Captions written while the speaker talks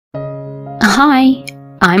Hi,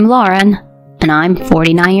 I'm Lauren, and I'm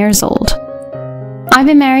 49 years old. I've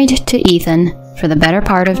been married to Ethan for the better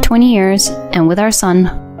part of 20 years, and with our son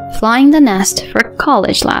flying the nest for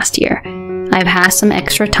college last year, I've had some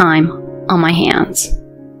extra time on my hands.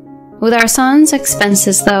 With our son's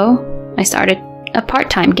expenses, though, I started a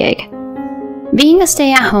part-time gig. Being a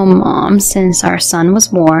stay-at-home mom since our son was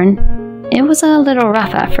born, it was a little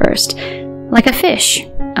rough at first, like a fish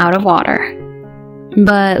out of water.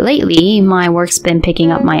 But lately, my work's been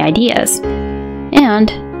picking up my ideas, and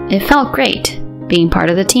it felt great being part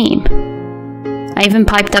of the team. I even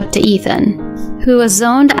piped up to Ethan, who was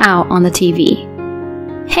zoned out on the TV.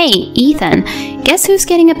 Hey, Ethan, guess who's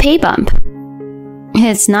getting a pay bump?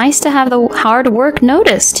 It's nice to have the hard work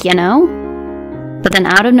noticed, you know? But then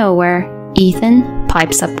out of nowhere, Ethan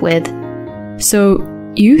pipes up with,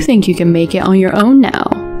 So, you think you can make it on your own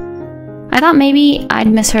now? I thought maybe I'd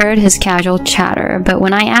misheard his casual chatter, but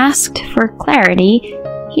when I asked for clarity,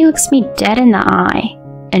 he looks me dead in the eye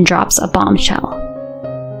and drops a bombshell.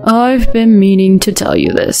 I've been meaning to tell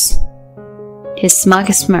you this. His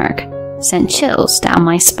smug smirk sent chills down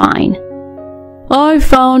my spine. I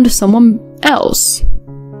found someone else.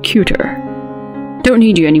 Cuter. Don't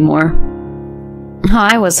need you anymore.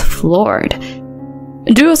 I was floored.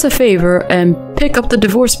 Do us a favor and pick up the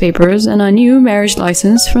divorce papers and a new marriage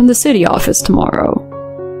license from the city office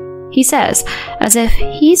tomorrow, he says, as if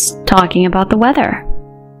he's talking about the weather.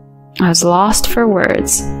 I was lost for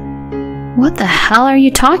words. What the hell are you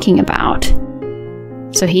talking about?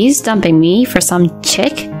 So he's dumping me for some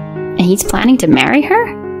chick, and he's planning to marry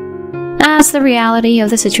her? As the reality of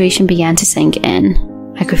the situation began to sink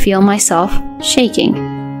in, I could feel myself shaking.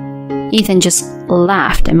 Ethan just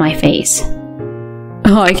laughed in my face.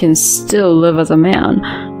 I can still live as a man,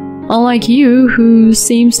 unlike you, who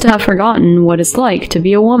seems to have forgotten what it's like to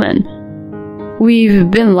be a woman. We've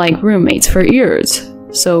been like roommates for years,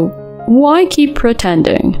 so why keep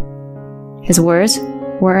pretending? His words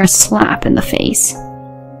were a slap in the face.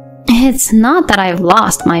 It's not that I've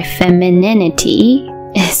lost my femininity,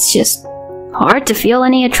 it's just hard to feel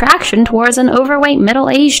any attraction towards an overweight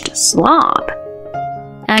middle-aged slob.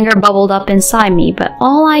 Anger bubbled up inside me, but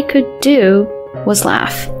all I could do was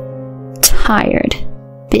laugh. Tired,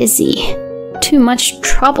 busy, too much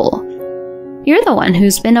trouble. You're the one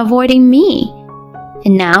who's been avoiding me.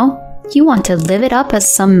 And now you want to live it up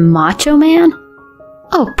as some macho man?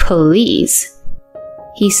 Oh, please.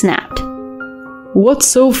 He snapped. What's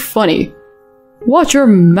so funny? Watch your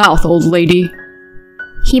mouth, old lady.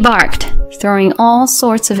 He barked, throwing all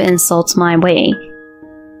sorts of insults my way.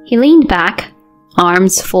 He leaned back,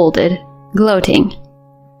 arms folded, gloating.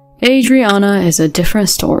 Adriana is a different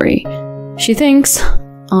story. She thinks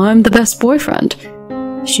I'm the best boyfriend.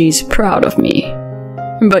 She's proud of me.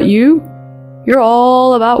 But you're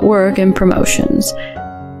all about work and promotions.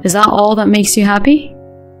 Is that all that makes you happy?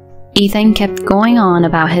 Ethan kept going on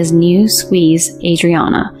about his new squeeze,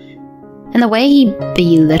 Adriana, and the way he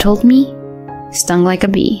belittled me stung like a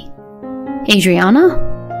bee.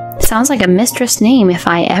 Adriana? Sounds like a mistress name if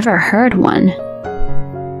I ever heard one.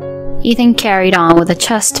 Ethan carried on with a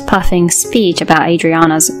chest-puffing speech about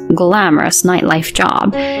Adriana's glamorous nightlife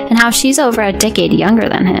job and how she's over a decade younger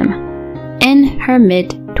than him, in her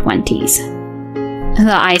mid-20s.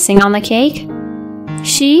 The icing on the cake?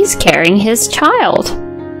 She's carrying his child.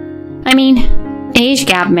 I mean, age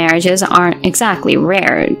gap marriages aren't exactly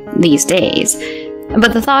rare these days,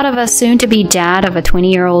 but the thought of a soon-to-be dad of a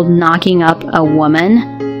 20-year-old knocking up a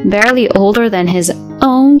woman barely older than his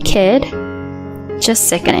own kid? Just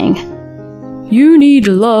sickening. You need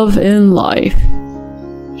love in life,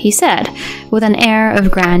 he said, with an air of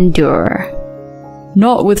grandeur.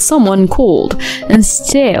 Not with someone cold and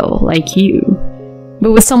stale like you,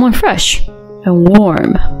 but with someone fresh and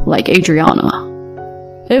warm like Adriana.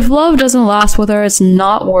 If love doesn't last with her, it's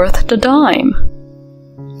not worth the dime.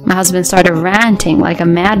 My husband started ranting like a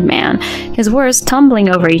madman, his words tumbling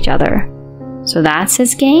over each other. So that's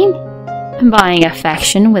his game? Buying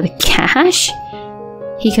affection with cash?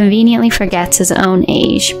 He conveniently forgets his own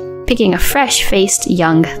age, picking a fresh-faced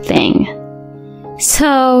young thing.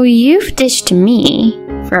 So you've ditched me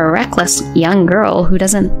for a reckless young girl who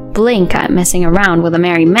doesn't blink at messing around with a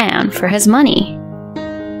married man for his money.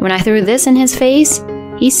 When I threw this in his face,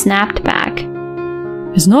 he snapped back.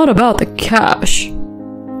 It's not about the cash.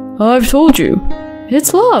 I've told you,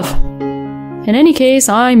 it's love. In any case,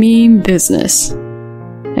 I mean business.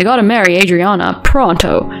 I gotta marry Adriana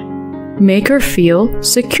pronto. Make her feel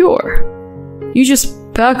secure. You just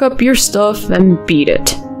pack up your stuff and beat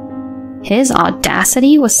it. His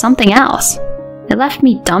audacity was something else. It left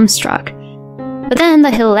me dumbstruck. But then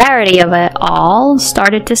the hilarity of it all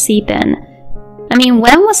started to seep in, I mean,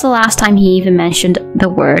 when was the last time he even mentioned the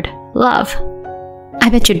word love? I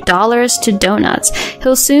bet you dollars to donuts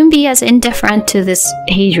he'll soon be as indifferent to this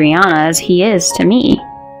Adriana as he is to me.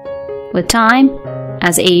 With time,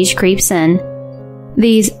 as age creeps in,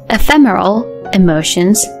 these ephemeral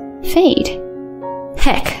emotions fade.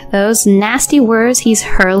 Heck, those nasty words he's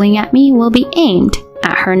hurling at me will be aimed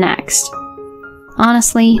at her next.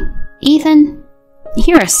 Honestly, Ethan,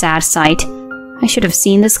 you're a sad sight. I should have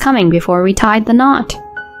seen this coming before we tied the knot.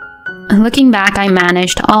 Looking back, I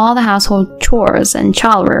managed all the household chores and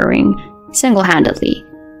child rearing single-handedly.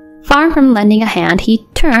 Far from lending a hand, he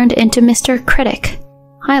turned into Mr. Critic,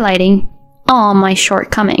 highlighting all my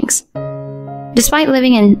shortcomings. Despite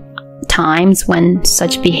living in times when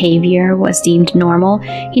such behavior was deemed normal,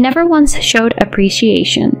 he never once showed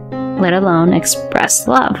appreciation, let alone expressed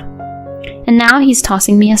love. And now he's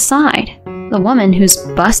tossing me aside, the woman who's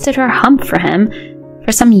busted her hump for him,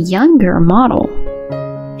 for some younger model.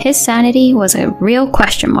 His sanity was a real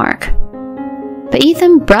question mark. But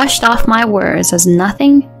Ethan brushed off my words as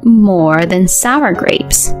nothing more than sour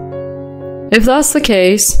grapes. If that's the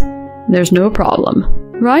case, there's no problem,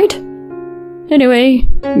 right? Anyway,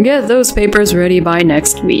 get those papers ready by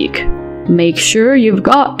next week. Make sure you've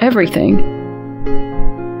got everything,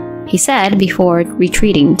 he said before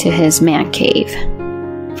retreating to his man cave.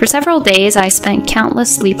 For several days, I spent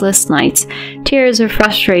countless sleepless nights, tears of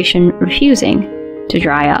frustration refusing to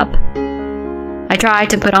dry up. I tried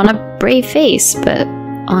to put on a brave face, but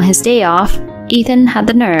on his day off, Ethan had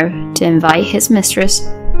the nerve to invite his mistress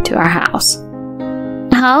to our house.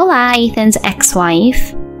 Hola, Ethan's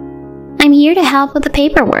ex-wife. I'm here to help with the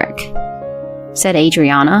paperwork, said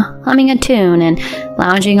Adriana, humming a tune and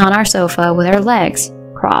lounging on our sofa with her legs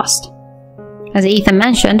crossed. As Ethan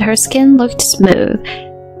mentioned, her skin looked smooth,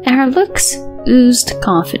 and her looks oozed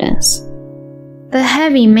confidence. The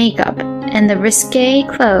heavy makeup and the risque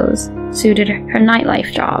clothes suited her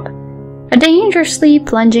nightlife job. A dangerously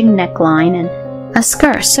plunging neckline and a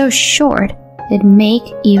skirt so short it'd make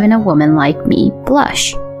even a woman like me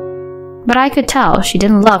blush. But I could tell she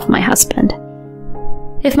didn't love my husband.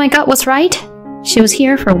 If my gut was right, she was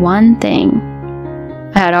here for one thing.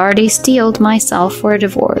 I had already steeled myself for a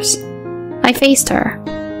divorce. I faced her.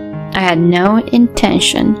 I had no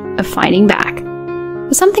intention of fighting back,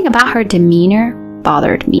 but something about her demeanor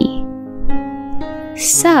bothered me.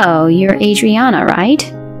 So, you're Adriana, right?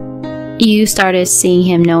 You started seeing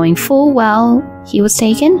him knowing full well he was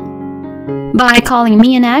taken? By calling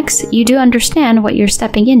me an ex, you do understand what you're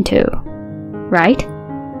stepping into, right?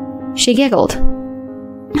 She giggled.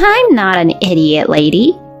 I'm not an idiot,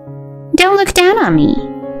 lady. Don't look down on me.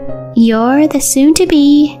 You're the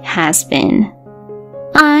soon-to-be has-been.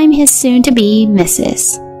 I'm his soon-to-be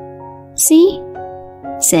missus. See?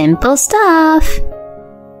 Simple stuff.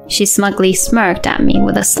 She smugly smirked at me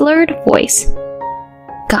with a slurred voice.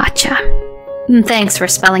 Gotcha. Thanks for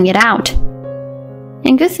spelling it out.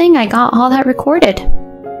 And good thing I got all that recorded.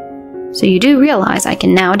 So you do realize I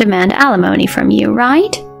can now demand alimony from you,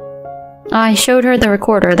 right? I showed her the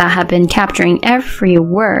recorder that had been capturing every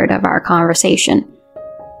word of our conversation.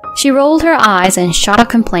 She rolled her eyes and shot a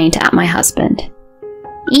complaint at my husband.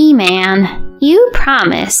 E-man, you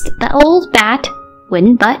promised the old bat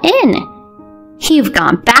wouldn't butt in. You've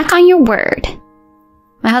gone back on your word.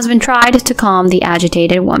 My husband tried to calm the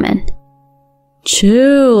agitated woman.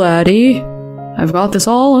 Chill, laddie. I've got this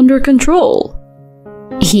all under control.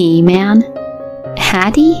 E-man?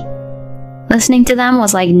 Hattie? Listening to them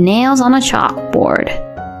was like nails on a chalkboard.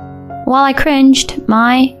 While I cringed,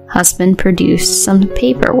 my husband produced some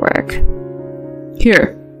paperwork.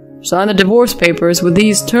 Here, sign the divorce papers with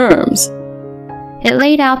these terms. It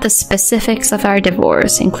laid out the specifics of our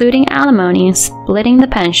divorce, including alimony and splitting the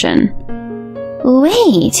pension.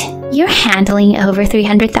 Wait, you're handling over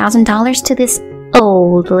 $300,000 to this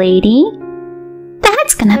old lady?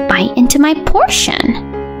 That's gonna bite into my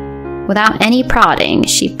portion. Without any prodding,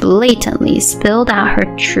 she blatantly spilled out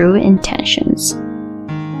her true intentions.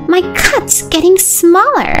 My cut's getting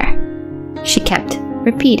smaller, she kept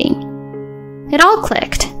repeating. It all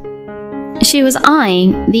clicked. She was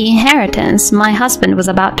eyeing the inheritance my husband was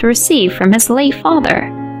about to receive from his late father.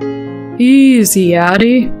 Easy,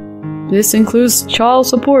 Addie. This includes child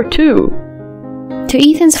support too. To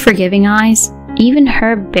Ethan's forgiving eyes, even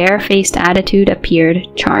her barefaced attitude appeared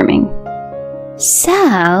charming.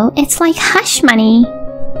 So, it's like hush money.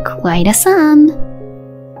 Quite a sum.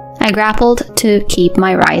 I grappled to keep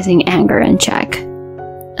my rising anger in check.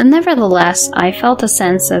 And nevertheless, I felt a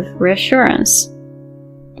sense of reassurance.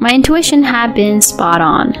 My intuition had been spot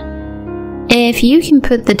on. If you can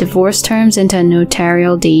put the divorce terms into a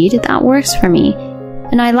notarial deed, that works for me.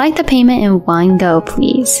 and I'd like the payment in one go,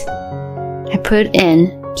 please. I put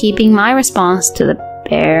in, keeping my response to the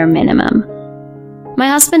bare minimum. My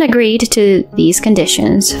husband agreed to these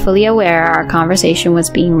conditions, fully aware our conversation was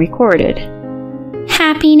being recorded.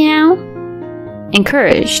 Happy now?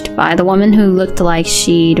 Encouraged by the woman who looked like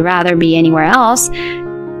she'd rather be anywhere else,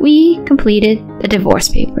 we completed the divorce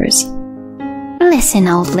papers. Listen,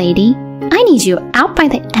 old lady, I need you out by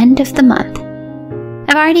the end of the month.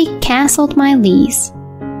 I've already cancelled my lease,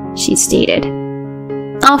 she stated.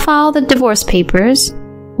 I'll file the divorce papers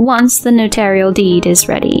once the notarial deed is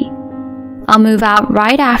ready. I'll move out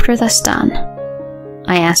right after that's done,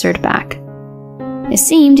 I answered back. It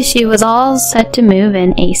seemed she was all set to move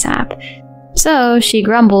in ASAP, so she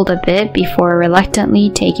grumbled a bit before reluctantly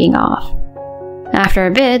taking off. After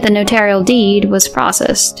a bit, the notarial deed was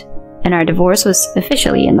processed, and our divorce was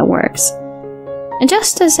officially in the works. And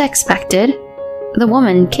just as expected, the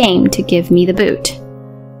woman came to give me the boot.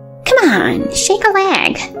 Come on, shake a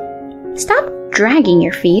leg. Stop dragging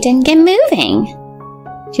your feet and get moving.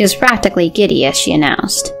 She was practically giddy as she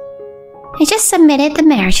announced. I just submitted the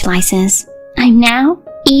marriage license. I'm now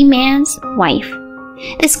E-Man's wife.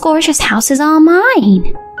 This gorgeous house is all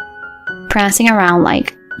mine. Prancing around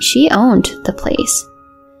like she owned the place.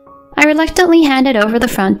 I reluctantly handed over the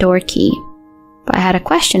front door key, but I had a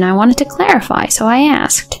question I wanted to clarify, so I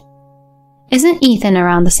asked. Isn't Ethan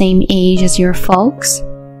around the same age as your folks?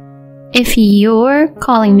 If you're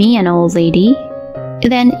calling me an old lady,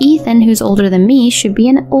 then Ethan, who's older than me, should be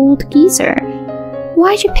an old geezer.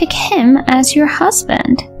 Why'd you pick him as your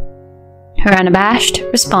husband? Her unabashed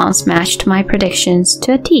response matched my predictions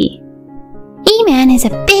to a T. E-Man is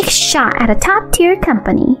a big shot at a top-tier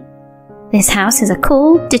company. This house is a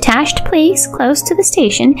cool, detached place close to the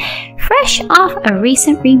station, fresh off a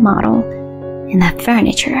recent remodel. And the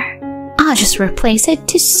furniture, I'll just replace it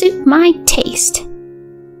to suit my taste.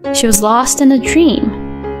 She was lost in a dream.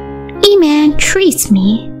 E-Man treats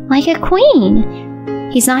me like a queen.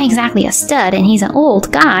 He's not exactly a stud and he's an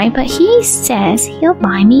old guy, but he says he'll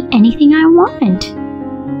buy me anything I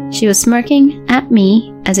want. She was smirking at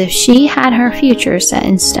me as if she had her future set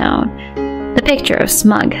in stone, the picture of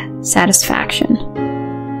smug satisfaction.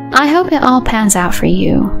 I hope it all pans out for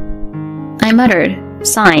you, I muttered,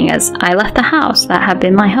 sighing as I left the house that had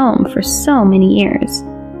been my home for so many years.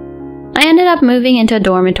 I ended up moving into a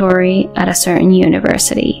dormitory at a certain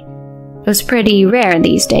university. It was pretty rare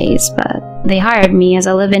these days, but they hired me as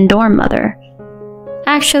a live-in dorm mother.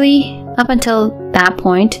 Actually, up until that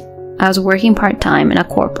point, I was working part-time in a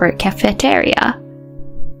corporate cafeteria.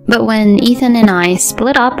 But when Ethan and I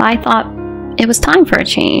split up, I thought it was time for a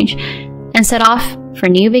change and set off for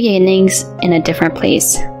new beginnings in a different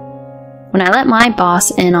place. When I let my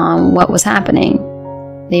boss in on what was happening,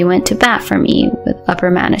 they went to bat for me with upper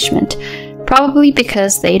management, probably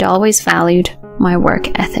because they'd always valued my work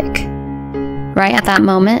ethic. Right at that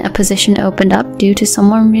moment, a position opened up due to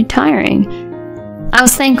someone retiring. I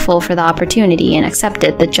was thankful for the opportunity and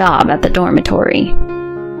accepted the job at the dormitory.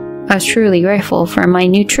 I was truly grateful for my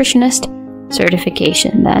nutritionist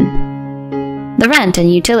certification then. The rent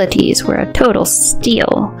and utilities were a total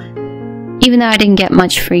steal. Even though I didn't get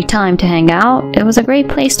much free time to hang out, it was a great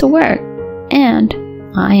place to work, and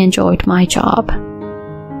I enjoyed my job.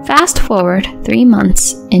 Fast forward 3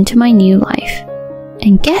 months into my new life.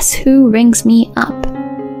 And guess who rings me up?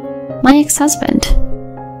 My ex-husband.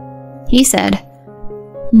 He said,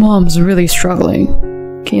 Mom's really struggling.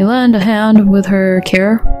 Can you lend a hand with her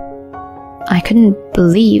care? I couldn't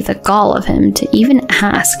believe the gall of him to even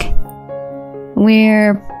ask.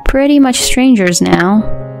 We're pretty much strangers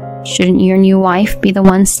now. Shouldn't your new wife be the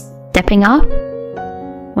one stepping up?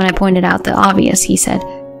 When I pointed out the obvious, he said,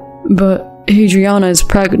 But Adriana is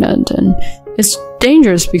pregnant and it's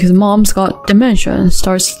dangerous because Mom's got dementia and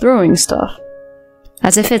starts throwing stuff.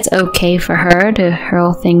 As if it's okay for her to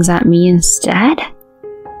hurl things at me instead?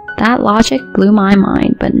 That logic blew my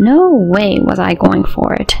mind, but no way was I going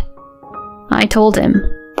for it. I told him,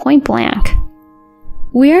 point blank,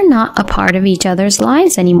 we're not a part of each other's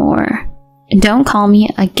lives anymore. Don't call me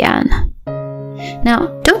again.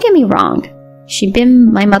 Now, don't get me wrong. She'd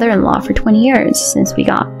been my mother-in-law for 20 years since we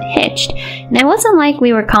got hitched, and it wasn't like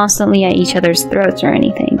we were constantly at each other's throats or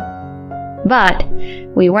anything. But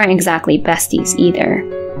we weren't exactly besties either.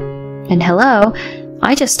 And hello,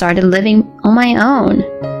 I just started living on my own.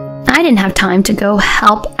 I didn't have time to go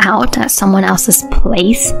help out at someone else's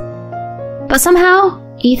place. But somehow,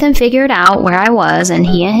 Ethan figured out where I was and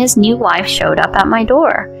he and his new wife showed up at my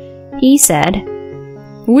door. He said,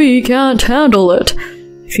 We can't handle it.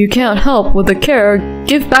 If you can't help with the care,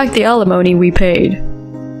 give back the alimony we paid.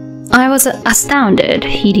 I was astounded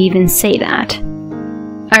he'd even say that.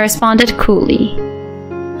 I responded coolly.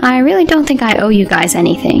 I really don't think I owe you guys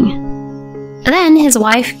anything. Then his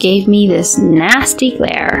wife gave me this nasty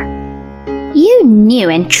glare. You knew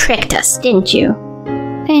and tricked us, didn't you?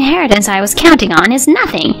 The inheritance I was counting on is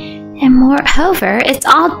nothing, and moreover, it's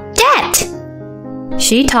all debt.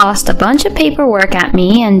 She tossed a bunch of paperwork at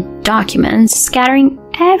me and documents scattering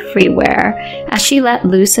everywhere as she let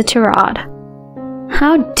loose a tirade.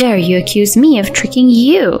 How dare you accuse me of tricking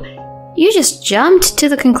you? You just jumped to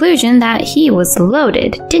the conclusion that he was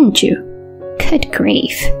loaded, didn't you? Good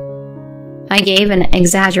grief. I gave an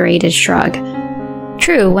exaggerated shrug.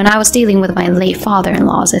 True, when I was dealing with my late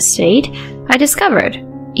father-in-law's estate, I discovered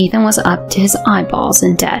Ethan was up to his eyeballs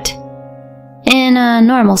in debt. In a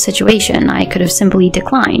normal situation, I could have simply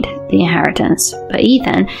declined the inheritance, but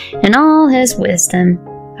Ethan, in all his wisdom,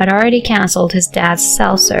 had already cancelled his dad's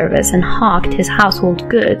self-service and hawked his household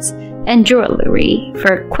goods and jewelry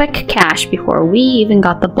for quick cash before we even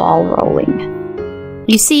got the ball rolling.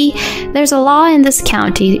 You see, there's a law in this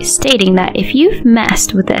county stating that if you've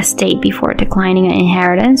messed with the estate before declining an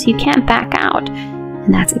inheritance, you can't back out,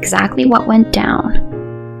 and that's exactly what went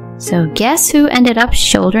down. So guess who ended up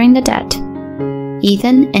shouldering the debt?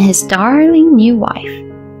 Ethan and his darling new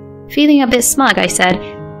wife. Feeling a bit smug, I said,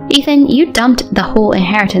 Ethan, you dumped the whole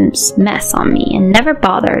inheritance mess on me and never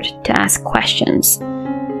bothered to ask questions.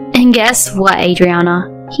 And guess what,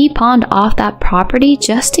 Adriana? He pawned off that property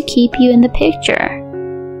just to keep you in the picture.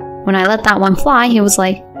 When I let that one fly, he was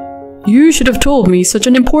like, You should have told me such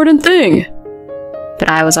an important thing. But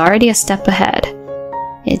I was already a step ahead.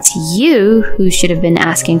 It's you who should have been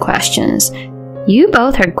asking questions. You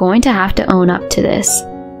both are going to have to own up to this.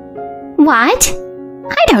 What?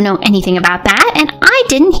 I don't know anything about that, and I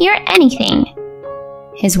didn't hear anything.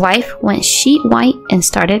 His wife went sheet white and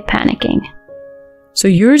started panicking. So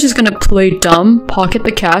you're just gonna play dumb, pocket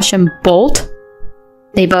the cash, and bolt?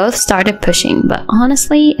 They both started pushing, but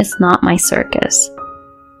honestly, it's not my circus.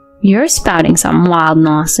 You're spouting some wild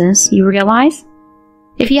nonsense, you realize?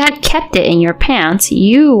 If you had kept it in your pants,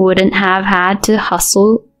 you wouldn't have had to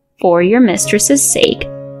hustle for your mistress's sake,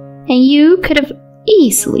 and you could have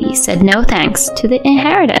easily said no thanks to the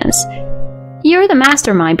inheritance. You're the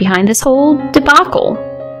mastermind behind this whole debacle.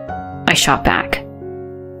 I shot back.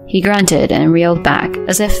 He grunted and reeled back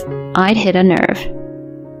as if I'd hit a nerve.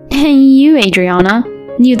 And you, Adriana,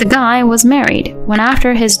 knew the guy was married when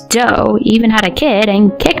after his dough even had a kid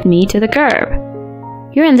and kicked me to the curb.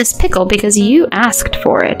 You're in this pickle because you asked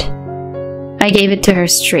for it. I gave it to her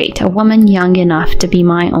straight, a woman young enough to be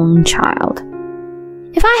my own child.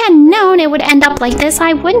 If I had known it would end up like this,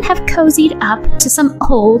 I wouldn't have cozied up to some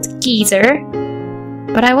old geezer.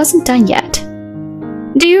 But I wasn't done yet.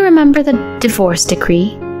 Do you remember the divorce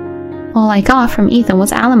decree? All I got from Ethan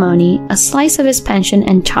was alimony, a slice of his pension,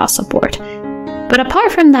 and child support. But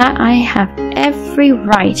apart from that, I have every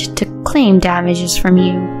right to claim damages from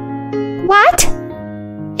you. What?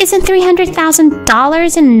 Isn't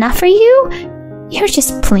 $300,000 enough for you? You're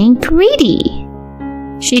just plain greedy.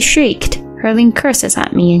 She shrieked, hurling curses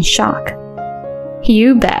at me in shock.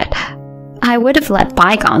 You bet. I would have let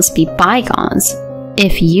bygones be bygones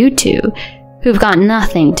if you two, who've got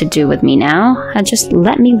nothing to do with me now, had just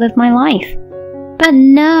let me live my life. But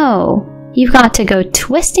no, you've got to go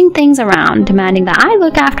twisting things around, demanding that I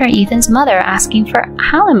look after Ethan's mother, asking for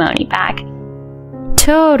alimony back.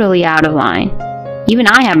 Totally out of line. Even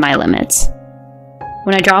I have my limits.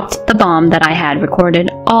 When I dropped the bomb that I had recorded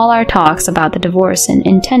all our talks about the divorce and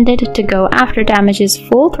intended to go after damages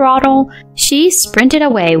full throttle, she sprinted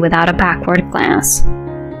away without a backward glance.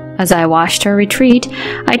 As I watched her retreat,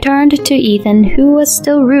 I turned to Ethan, who was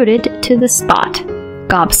still rooted to the spot,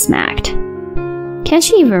 gobsmacked. Can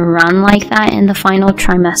she even run like that in the final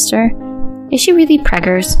trimester? Is she really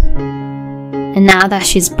preggers? And now that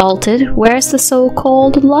she's bolted, where's the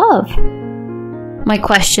so-called love? My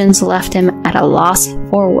questions left him at a loss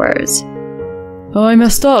for words. Oh, I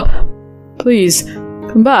messed up. Please,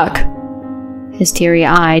 come back. His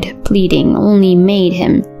teary-eyed pleading only made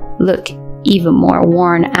him look even more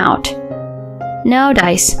worn out. No,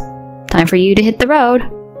 Dice. Time for you to hit the road.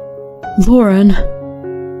 Lauren.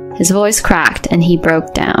 His voice cracked and he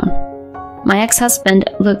broke down. My ex-husband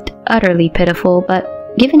looked utterly pitiful, but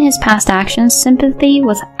given his past actions, sympathy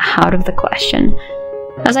was out of the question.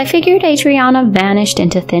 As I figured, Adriana vanished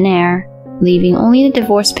into thin air, leaving only the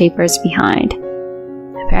divorce papers behind.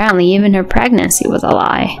 Apparently, even her pregnancy was a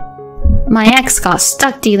lie. My ex got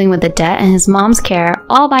stuck dealing with the debt and his mom's care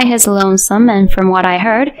all by his lonesome, and from what I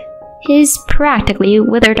heard, he's practically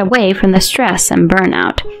withered away from the stress and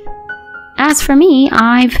burnout. As for me,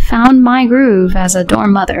 I've found my groove as a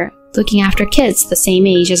dorm mother, looking after kids the same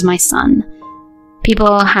age as my son.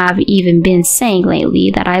 People have even been saying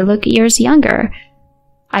lately that I look years younger.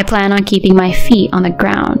 I plan on keeping my feet on the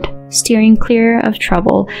ground, steering clear of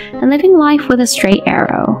trouble, and living life with a straight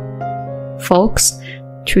arrow. Folks,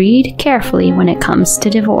 tread carefully when it comes to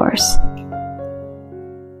divorce.